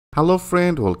Hello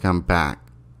friend, welcome back.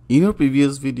 In our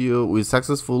previous video, we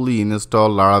successfully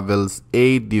installed Laravel's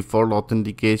 8 default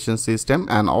authentication system,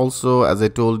 and also as I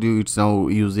told you, it's now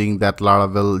using that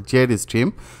Laravel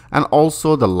Jetstream and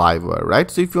also the livewire,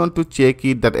 right? So if you want to check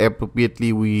it that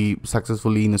appropriately we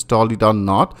successfully installed it or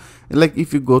not, like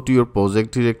if you go to your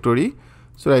project directory,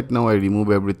 so right now I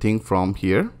remove everything from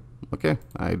here. Okay,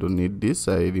 I don't need this,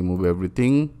 I remove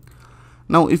everything.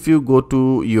 Now if you go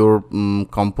to your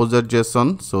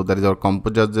composer.json, so that is our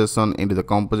composer.json. Into the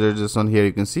composer.json, here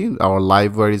you can see our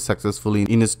livewire is successfully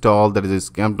installed, there is a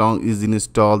Scamdown is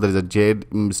installed, there is a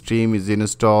Jetstream is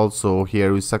installed. So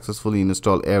here we successfully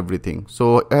install everything.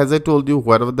 So as I told you,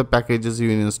 whatever the packages you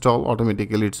install,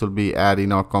 automatically it will be added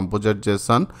in our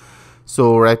composer.json.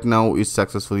 So right now it's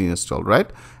successfully installed, right?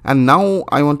 And now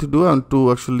I want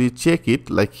to actually check it,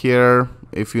 like here.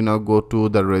 If you now go to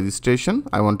the registration,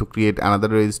 I want to create another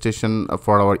registration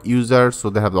for our user, so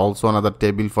they have also another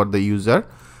table for the user.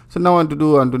 So now I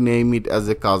want to name it as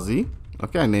a Kazi.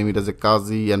 Okay, I name it as a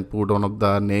Kazi and put one of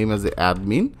the name as a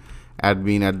admin at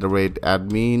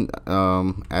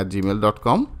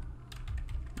gmail.com.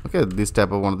 okay, this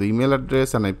type of one of the email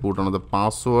address, and I put on the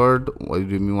password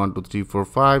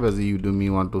udemy12345 as a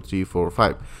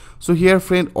udemy12345. So here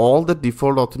friend, all the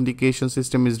default authentication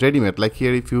system is ready made. Like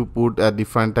here, if you put a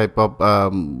different type of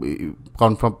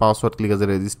confirm password, click as a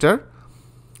register.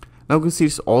 Now you can see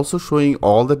it's also showing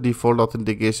all the default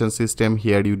authentication system.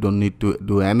 Here you don't need to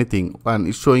do anything, and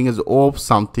it's showing as oh,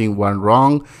 something went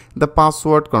wrong, the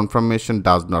password confirmation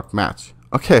does not match.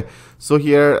 Okay, so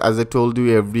here as I told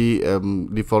you, every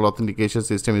default authentication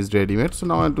system is ready made. So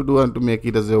now I want to make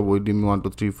it as a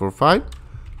udemy12345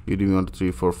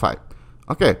 udemy12345.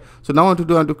 okay, so now I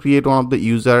want to create one of the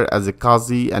user as a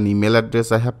Kazi, and email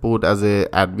address I have put as a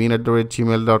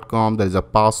admin@gmail.com. there is a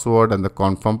password and the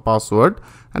confirm password.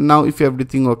 And now if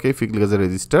everything okay, if you click as a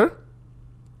register,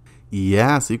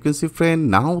 yes, you can see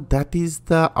friend, now that is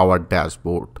our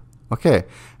dashboard. Okay,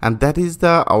 and that is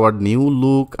our new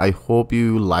look. I hope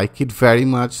you like it very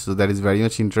much. So that is very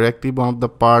much interactive, one of the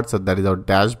parts. So that is our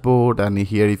dashboard, and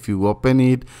here if you open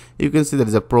it, you can see there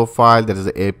is a profile, there is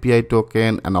an API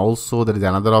token, and also there is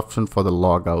another option for the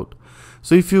logout.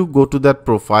 So if you go to that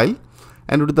profile,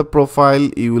 and to the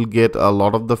profile you will get a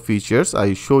lot of the features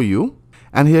I show you.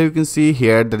 And here you can see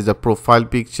here there is a profile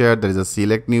picture, there is a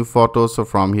select new photo. So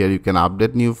from here you can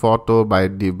update new photo. By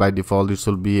default it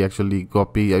will be actually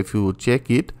copy. If you check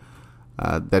it,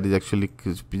 that is actually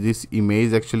this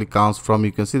image actually comes from,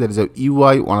 you can see there is a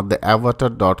UI, one of the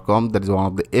avatar.com, that is one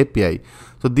of the API.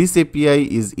 So this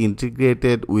API is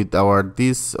integrated with our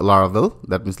this Laravel,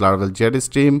 that means Laravel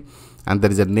Jetstream. And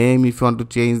there is a name. If you want to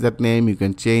change that name, you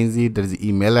can change it. There is an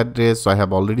email address, so I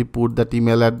have already put that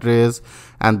email address.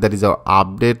 And there is our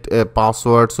update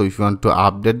password. So if you want to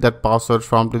update that password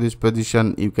from to this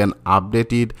position, you can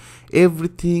update it.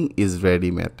 Everything is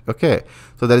ready made. Okay,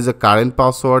 so there is a current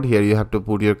password. Here you have to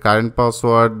put your current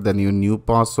password, then your new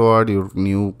password, your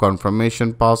new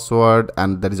confirmation password.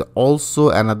 And there is also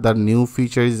another new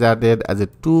feature is added as a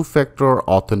two-factor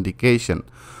authentication,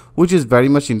 which is very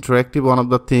much interactive. One of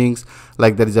the things,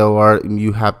 like there is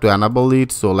you have to enable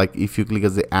it. So like if you click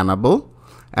as the enable,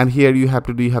 and here you have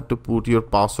to put your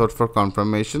password for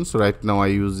confirmation. So right now I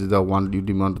use the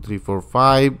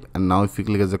udemy12345, and now if you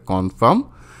click as a confirm,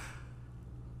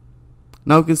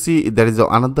 now you can see there is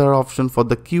another option for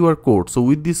the QR code. So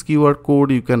with this QR code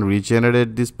you can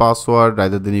regenerate this password,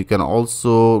 rather than you can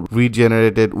also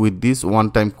regenerate it with this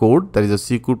one-time code. There is a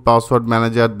secure password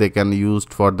manager they can use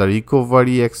for the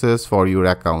recovery access for your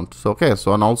account. So okay,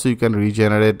 so and also you can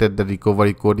regenerate the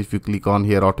recovery code. If you click on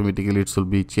here, automatically it will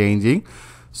be changing.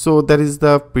 So that is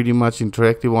the pretty much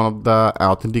interactive one of the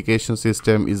authentication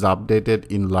system is updated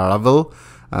in Laravel.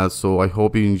 So I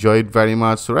hope you enjoy it very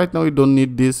much. So right now you don't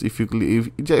need this. If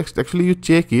actually you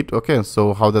check it, okay,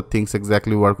 so how the things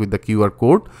exactly work with the QR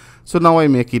code. So now I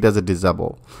make it as a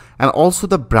disable. And also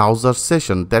the browser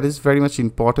session, that is very much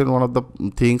important. One of the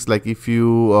things, like if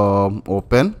you I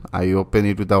open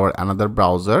it with our another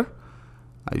browser,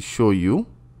 I show you.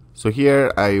 So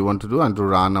here I want to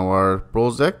run our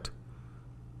project.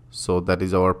 So that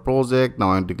is our project. Now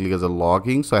I want to click as a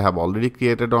login. So I have already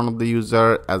created one of the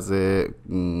user as a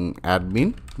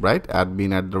admin, right?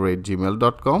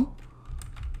 admin@gmail.com,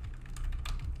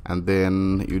 and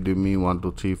then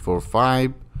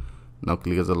udemy12345. Now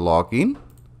click as a login.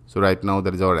 So right now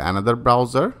there is our another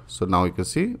browser. So now you can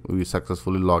see we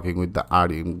successfully logging with the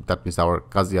Aryan, that means our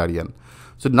Kazi Aryan.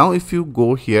 So now if you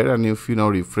go here and if you now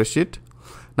refresh it,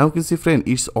 Now you can see friend,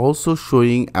 it's also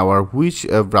showing our which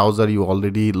browser you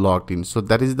already logged in. So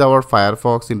that is our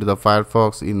Firefox. Into the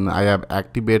Firefox I have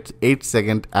activated 8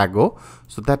 seconds ago.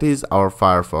 So that is our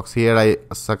Firefox. Here I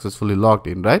successfully logged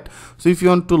in, right? So if you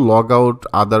want to log out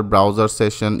other browser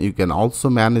session, you can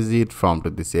also manage it from to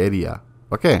this area.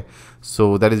 Okay,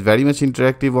 so that is very much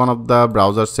interactive. One of the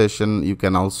browser session, you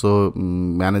can also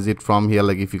manage it from here.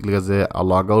 Like if you click as a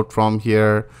logout from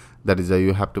here, that is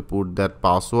you have to put that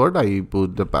password. I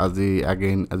put the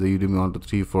again as a udemy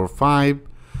 12345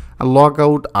 and log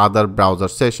out other browser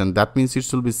session. That means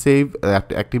it will be saved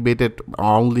activated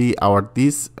only our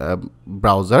this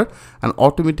browser, and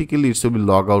automatically it should be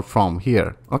log out from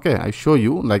here. Okay, I show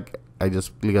you, like I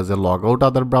just click as a log out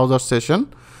other browser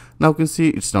session. Now you can see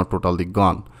it's not totally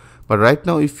gone, but right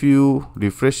now if you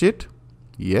refresh it,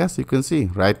 yes, you can see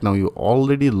right now you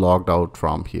already logged out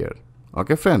from here.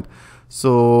 Okay friend,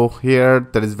 so here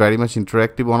that is very much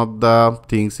interactive. One of the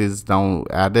things is now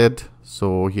added,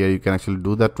 so here you can actually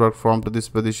do that work from to this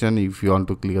position. If you want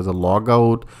to click as a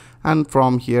logout, and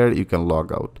from here you can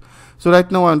log out. So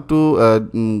right now I want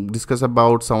to discuss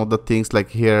about some of the things. Like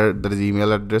here there is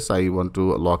email address. I want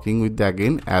to log in with the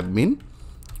again admin,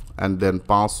 and then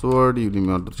password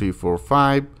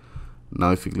udemy12345.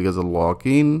 Now if you click as a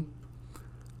login,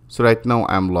 so right now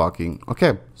I'm logging.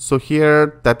 Okay, so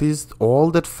here that is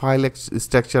all that file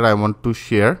structure I want to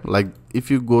share. Like if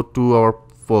you go to our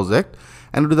project,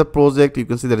 and into the project you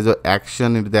can see there is an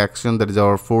action. Into the action there is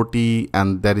our 40,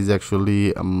 and that is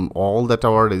actually all that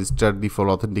our registered default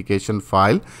authentication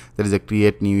file. There is a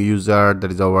create new user, there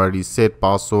is our reset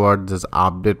password, there's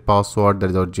update password, there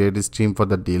is our Jetstream for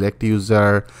the delete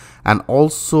user, and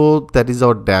also that is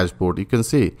our dashboard. You can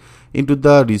see into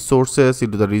the resources,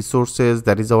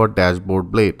 that is our dashboard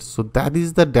blade. So that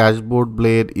is the dashboard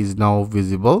blade is now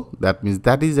visible. That means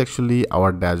that is actually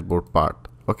our dashboard part.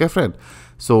 Okay friend,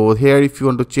 so here if you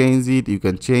want to change it, you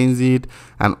can change it.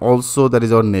 And also that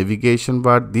is our navigation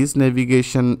bar. This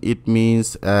navigation, it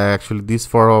means actually this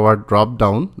for our drop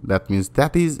down. That means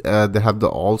that is they have the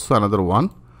also another one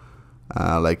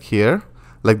like here,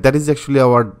 like that is actually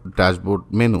our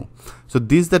dashboard menu. So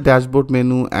this the dashboard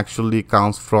menu actually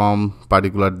comes from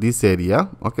particular this area.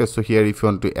 Okay, so here if you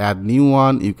want to add new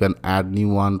one, you can add new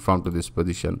one from to this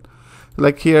position.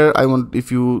 Like here I want, if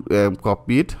you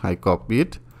copy it, I copy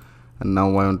it, and now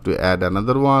I want to add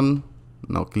another one.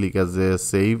 Now click as a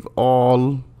save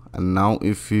all, and now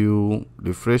if you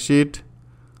refresh it,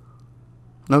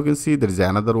 now you can see there is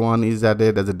another one is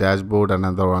added as a dashboard,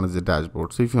 another one is a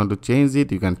dashboard. So if you want to change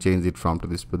it, you can change it from to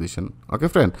this position. Okay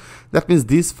friend, that means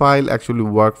this file actually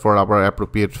work for our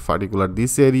appropriate particular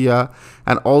this area.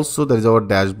 And also there is our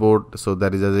dashboard. So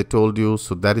that is as I told you,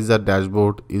 so that is a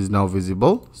dashboard is now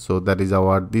visible. So that is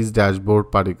our this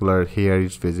dashboard particular here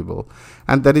is visible,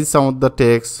 and that is some of the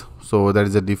text. So there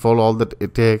is a default all that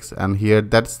it takes, and here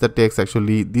that's the text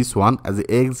actually this one as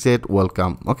the exit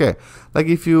welcome. Okay, like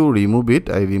if you remove it,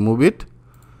 I remove it.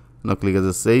 Now click as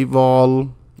a save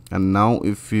all, and now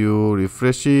if you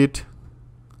refresh it,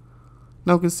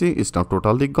 now you can see it's now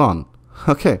totally gone.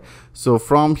 Okay, so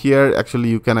from here actually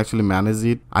you can actually manage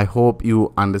it. I hope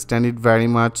you understand it very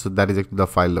much. So that is actually the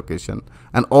file location.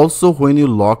 And also when you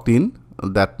logged in,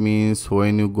 that means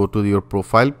when you go to your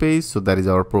profile page, so that is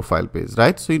our profile page,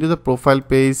 right? So into the profile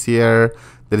page here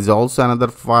there is also another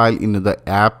file into the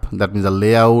app, that means the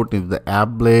layout, into the app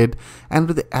blade, and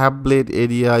to the app blade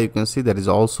area you can see that is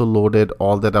also loaded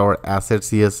all that our asset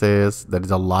css, that is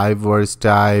a live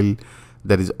style,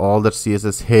 that is all that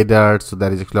css header. So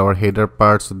that is actually our header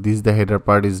part. So this the header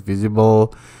part is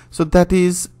visible. So that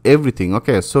is everything.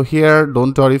 Okay, so here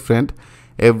don't worry friend,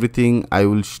 everything I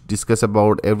will discuss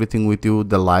about everything with you,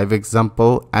 the live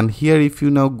example. And here if you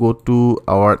now go to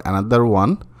our another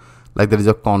one, like there is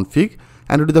a config,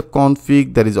 and into the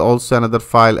config there is also another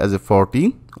file as a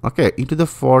 40. Okay, into the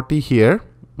 40 here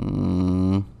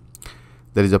there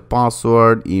is a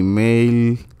password,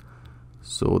 email.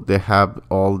 So they have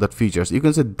all that features. You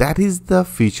can say that is the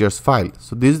features file.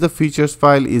 So this is the features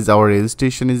file is our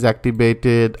registration is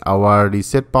activated, our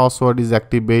reset password is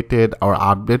activated, our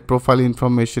update profile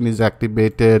information is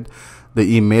activated, the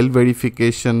email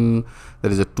verification, there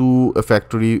is a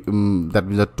two-factor that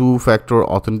means a two-factor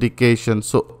authentication.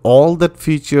 So all that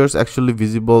features actually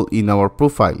visible in our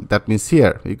profile. That means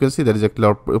here you can see there is actually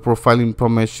our profile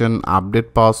information,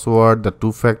 update password, the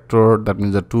two-factor, that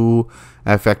means the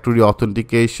two-factor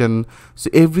authentication. So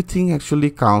everything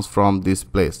actually comes from this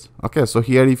place. Okay, so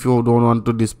here if you don't want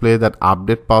to display that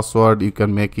update password, you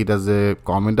can make it as a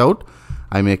comment out.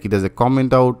 I make it as a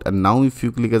comment out, and now if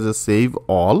you click as a save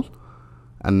all,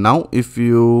 and now if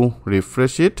you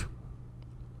refresh it,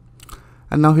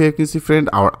 And now here you can see, friend,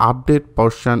 our update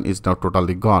portion is now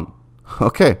totally gone.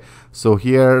 Okay, so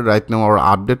here right now our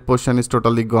update portion is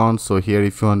totally gone. So here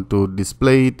if you want to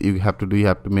display it, you have to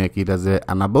make it as a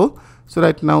enable. So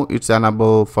right now it's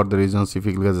enable for the reasons. If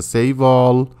you click as a save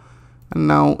all, and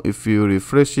now if you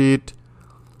refresh it,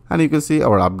 and you can see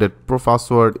our update pro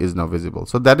password is now visible.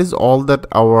 So that is all that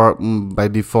our by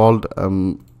default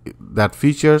that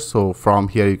feature. So from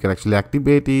here you can actually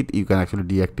activate it, you can actually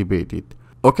deactivate it.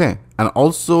 Okay, and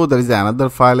also there is another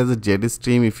file as a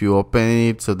Jetstream. If you open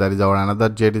it, so that is our another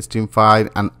Jetstream file.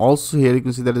 And also here you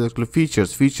can see there is actually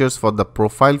features for the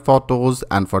profile photos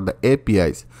and for the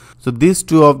APIs. So these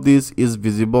two of these is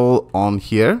visible on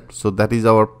here. So that is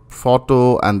our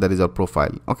photo and that is our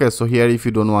profile. Okay, so here if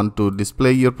you don't want to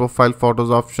display your profile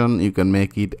photos option, you can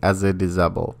make it as a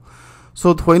disable.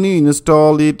 So when you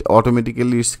install it,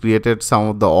 automatically it's created some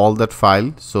of the all that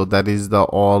file. So that is the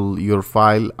all your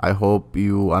file. I hope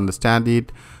you understand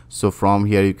it. So from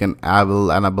here you can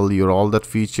enable your all that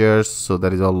features. So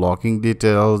that is all logging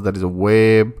details, that is a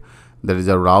web, that is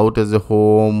a route as a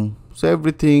home. So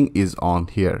everything is on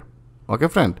here. Okay,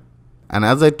 friend. And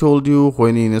as I told you,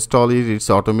 when you install it, it's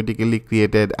automatically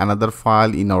created another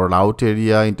file in our route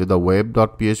area into the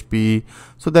web.php.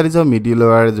 So that is a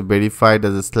middleware is verified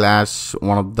as a slash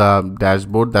one of the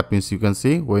dashboard. That means you can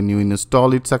see when you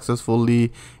install it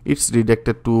successfully, it's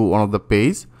redirected to one of the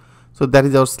page. So that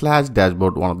is our slash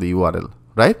dashboard, one of the URL,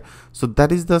 right? So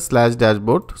that is the slash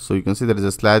dashboard. So you can see there is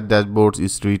a slash dashboard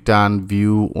is return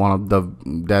view one of the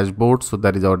dashboards. So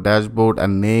that is our dashboard,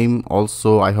 and name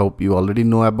also I hope you already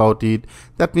know about it.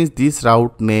 That means this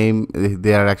route name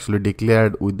they are actually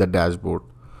declared with the dashboard.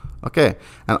 Okay,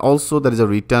 and also there is a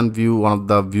return view one of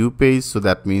the view page. So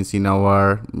that means in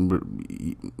our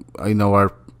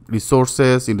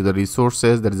resources, into the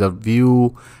resources there is a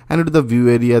view, and into the view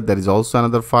area there is also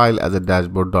another file as a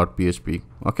dashboard.php.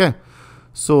 Okay,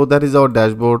 so that is our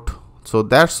dashboard. So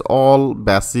that's all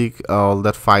basic all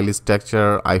that file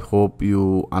structure. I hope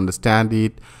you understand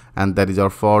it. And that is our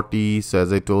 40. So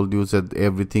as I told you, that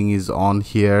everything is on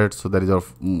here. So that is our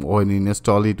when you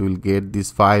install it, we'll get this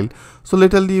file. So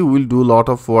literally we'll do a lot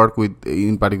of work with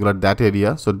in particular that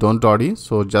area. So don't worry.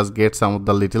 So just get some of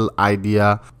the little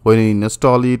idea. When you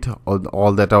install it,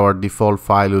 all that our default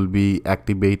file will be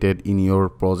activated in your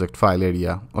project file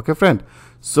area. Okay, friend.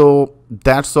 So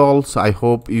that's all. So I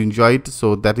hope you enjoyed.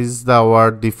 So that is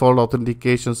our default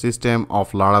authentication system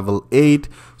of Laravel 8.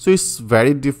 So it's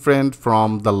very different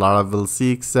from the Laravel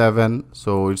 6, 7.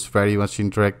 So it's very much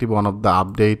interactive. One of the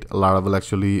update Laravel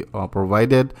actually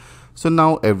provided. So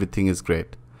now everything is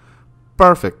great.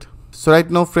 Perfect. So right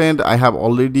now, friend, I have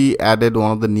already added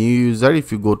one of the new user.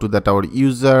 If you go to that our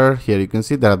user, here you can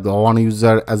see that the one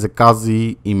user as a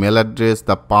Kazi, email address,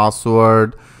 the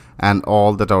password, and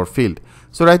all that our field.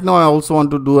 So right now I also want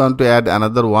to add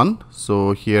another one.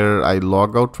 So here I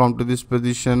log out from to this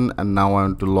position, and now I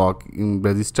want to log in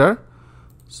register.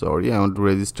 Sorry, I want to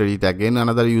register it again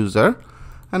another user,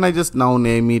 and I just now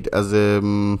name it as a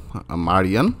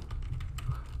Aryan,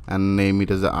 and name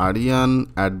it as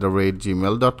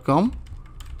aryan@gmail.com,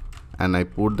 and I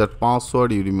put that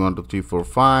password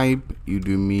udemy12345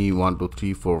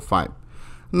 udemy12345.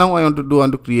 Now I want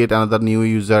to create another new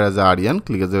user as Aryan.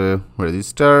 Click as a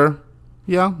register.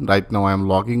 Yeah, right now I am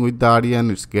logging with the Aryan.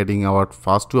 It's getting our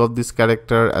first two of this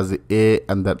character as A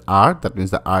and then R. That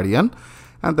means the Aryan,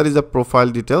 and that is the profile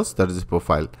details. That is the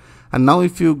profile. And now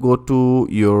if you go to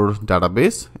your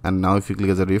database, and now if you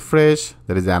click as a refresh,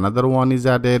 there is another one is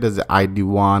added as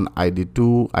ID1,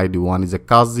 ID2. ID1 is a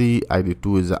Kazi,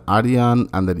 ID2 is a Aryan,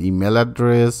 and then email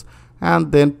address,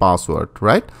 and then password,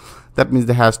 right? That means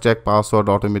the hashtag password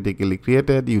automatically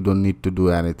created. You don't need to do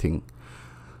anything.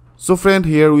 So friend,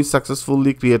 here we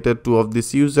successfully created two of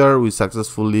this user. We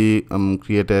successfully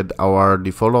created our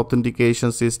default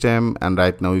authentication system, and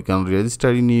right now you can register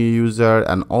a new user,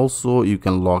 and also you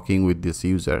can log in with this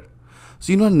user.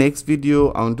 So in our next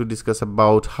video, I want to discuss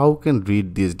about how can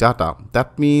read this data.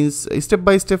 That means step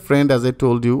by step, friend, as I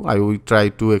told you, I will try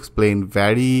to explain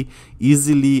very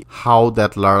easily how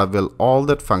that Laravel, all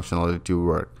that functionality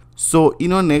work. So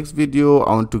in our next video,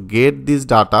 I want to get this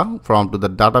data from to the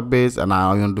database, and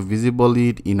I want to visible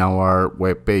it in our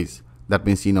web page. That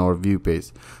means in our view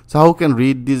page. So how can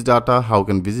read this data, how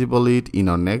can visible it in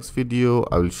our next video.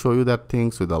 I will show you that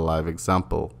things with a live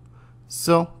example.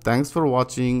 So thanks for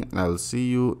watching, and I will see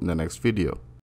you in the next video.